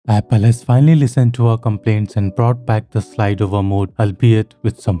Apple has finally listened to our complaints and brought back the slide over mode, albeit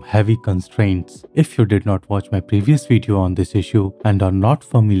with some heavy constraints. If you did not watch my previous video on this issue and are not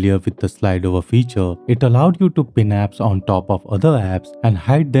familiar with the slide over feature, it allowed you to pin apps on top of other apps and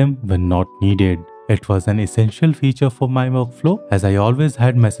hide them when not needed. It was an essential feature for my workflow, as I always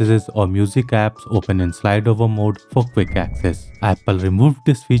had messages or music apps open in slide over mode for quick access. Apple removed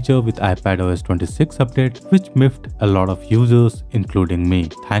this feature with iPadOS 26 update, which miffed a lot of users, including me.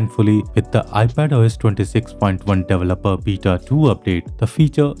 Thankfully, with the iPadOS 26.1 Developer Beta 2 update, the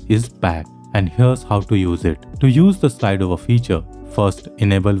feature is back. And here's how to use it. To use the slide over feature, first,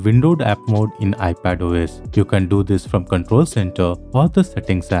 enable windowed app mode in iPadOS. You can do this from Control Center or the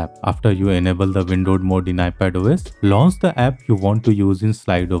Settings app. After you enable the windowed mode in iPadOS, launch the app you want to use in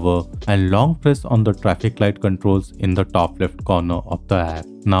slide over and long press on the traffic light controls in the top left corner of the app.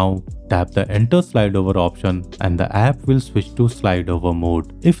 Now, tap the Enter Slide Over option and the app will switch to slide over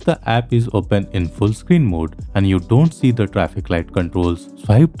mode. If the app is open in full screen mode and you don't see the traffic light controls,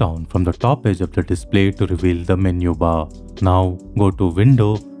 swipe down from the top edge of the display to reveal the menu bar. Now, go to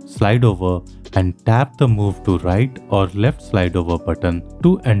Window, Slide Over and tap the Move to Right or Left Slide Over button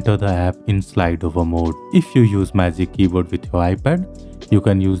to enter the app in slide over mode. If you use Magic Keyboard with your iPad, you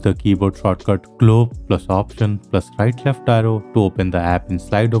can use the keyboard shortcut Globe plus Option plus right left arrow to open the app in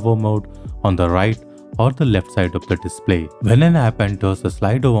slide over mode on the right or the left side of the display. When an app enters the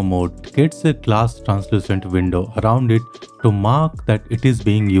slide over mode, it gets a glass translucent window around it to mark that it is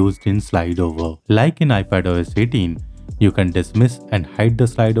being used in slide over. Like in iPadOS 18, you can dismiss and hide the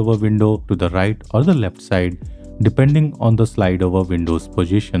slide over window to the right or the left side depending on the slide over window's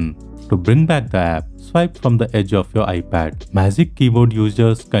position. To bring back the app, swipe from the edge of your iPad. Magic Keyboard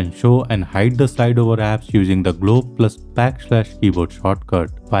users can show and hide the slide over apps using the globe plus / keyboard shortcut.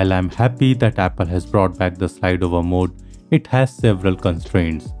 While I'm happy that Apple has brought back the slide over mode, it has several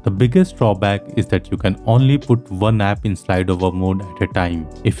constraints. The biggest drawback is that you can only put one app in slide over mode at a time.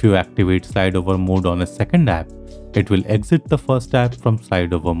 If you activate slide over mode on a second app, it will exit the first app from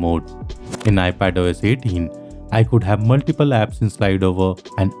slide over mode. In iPadOS 18, I could have multiple apps in slide over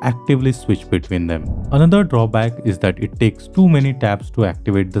and actively switch between them. Another drawback is that it takes too many taps to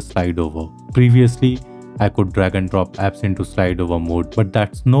activate the slide over. Previously, I could drag and drop apps into slide over mode, but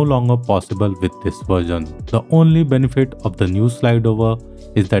that's no longer possible with this version. The only benefit of the new slide over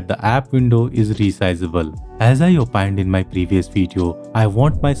is that the app window is resizable. As I opined in my previous video, I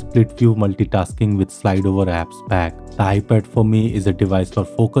want my split view multitasking with slide over apps back. The iPad for me is a device for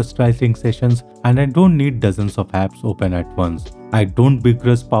focused writing sessions and I don't need dozens of apps open at once. I don't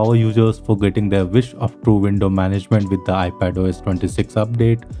begrudge power users for getting their wish of true window management with the iPadOS 26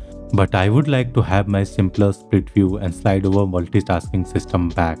 update, but I would like to have my simpler split view and slide over multitasking system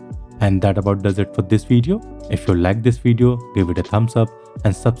back. And that about does it for this video. If you like this video, give it a thumbs up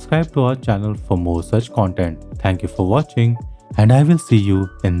and subscribe to our channel for more such content. Thank you for watching and I will see you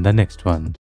in the next one.